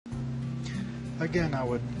Again, I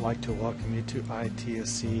would like to welcome you to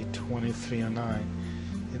ITSE 2309.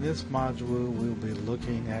 In this module, we'll be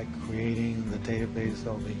looking at creating the database that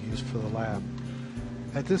will be used for the lab.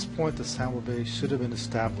 At this point, the sample base should have been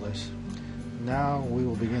established. Now we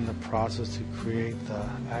will begin the process to create the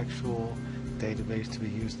actual database to be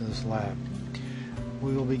used in this lab.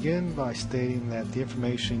 We will begin by stating that the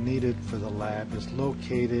information needed for the lab is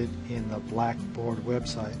located in the Blackboard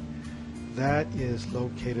website. That is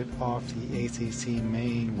located off the ITSE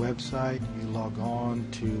main website. You log on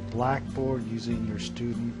to Blackboard using your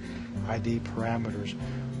student ID parameters.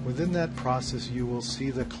 Within that process, you will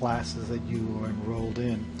see the classes that you are enrolled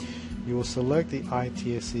in. You will select the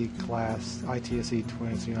ITSE class, ITSE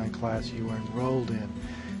 2309 class you are enrolled in.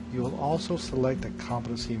 You will also select a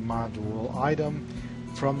competency module item.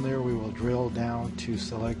 From there, we will drill down to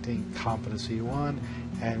selecting Competency 1,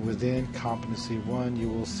 and within Competency 1, you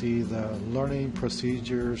will see the Learning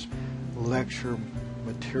Procedures Lecture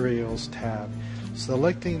Materials tab.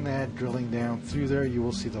 Selecting that, drilling down through there, you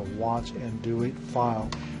will see the Watch and Do It file.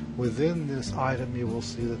 Within this item, you will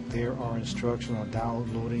see that there are instructions on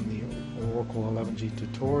downloading the Oracle 11G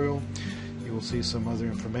tutorial. You will see some other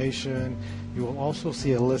information. You will also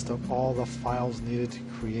see a list of all the files needed to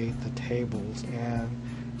create the tables and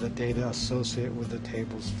the data associated with the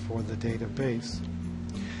tables for the database.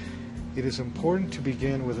 It is important to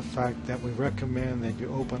begin with the fact that we recommend that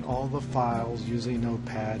you open all the files using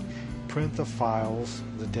Notepad, print the files,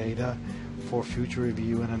 the data, for future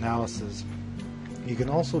review and analysis. You can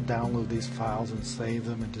also download these files and save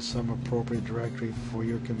them into some appropriate directory for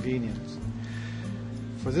your convenience.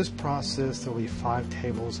 For this process, there will be 5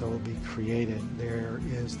 tables that will be created. There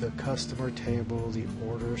is the customer table, the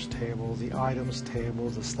orders table, the items table,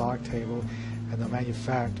 the stock table, and the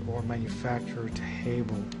manufacturer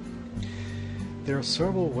table. There are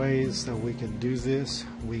several ways that we can do this.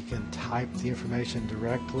 We can type the information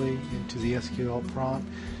directly into the SQL prompt.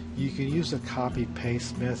 You can use the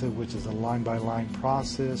copy-paste method, which is a line-by-line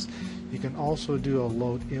process. You can also do a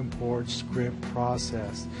load-import script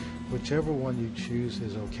process. Whichever one you choose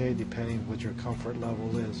is okay, depending on what your comfort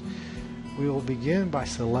level is. We will begin by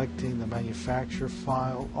selecting the manufacturer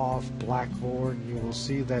file off Blackboard. You will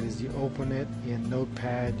see that as you open it in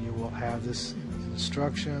Notepad, you will have this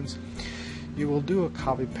instructions. You will do a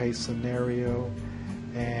copy-paste scenario,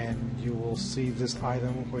 and you will see this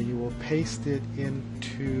item where you will paste it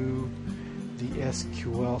into the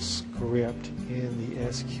SQL script in the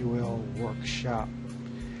SQL workshop.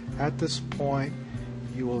 At this point,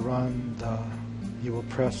 you will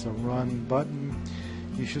press the Run button.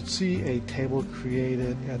 You should see a table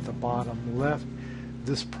created at the bottom left.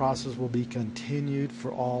 This process will be continued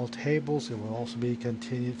for all tables. It will also be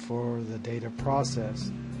continued for the data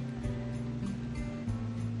process.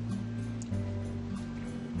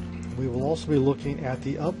 We will also be looking at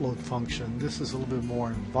the upload function. This is a little bit more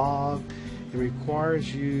involved. It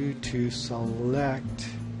requires you to select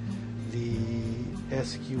the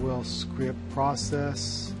SQL script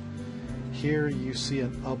process. Here you see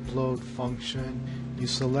an upload function. You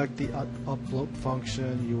select the upload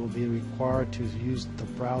function. You will be required to use the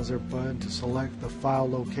browser button to select the file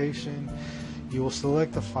location. You will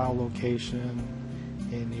select the file location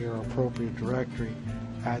in your appropriate directory.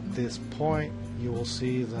 At this point, you will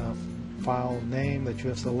see the file name that you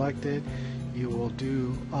have selected. You will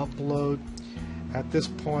do upload. At this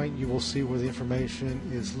point, you will see where the information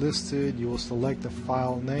is listed. You will select the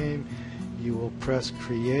file name. You will press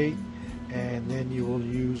create, and then you will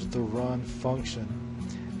use the run function.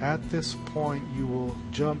 At this point, you will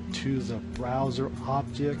jump to the browser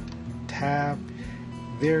object tab.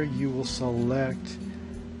 There you will select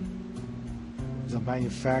the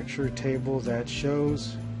manufacturer table that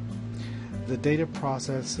shows. The data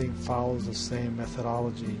processing follows the same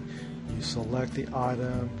methodology. You select the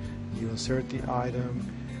item, you insert the item,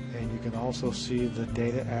 and you can also see the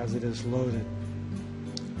data as it is loaded.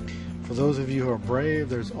 For those of you who are brave,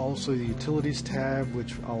 there's also the Utilities tab,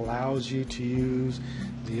 which allows you to use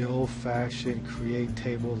the old-fashioned create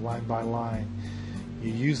table line by line.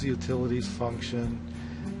 You use the Utilities function,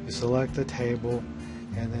 you select the table,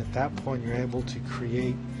 and at that point you're able to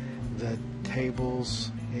create the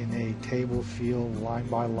tables in a table field line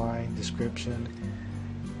by line description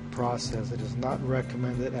process. It is not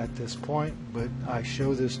recommended at this point, but I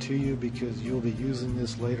show this to you because you'll be using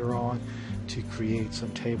this later on to create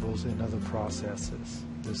some tables in other processes.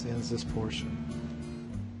 This ends this portion.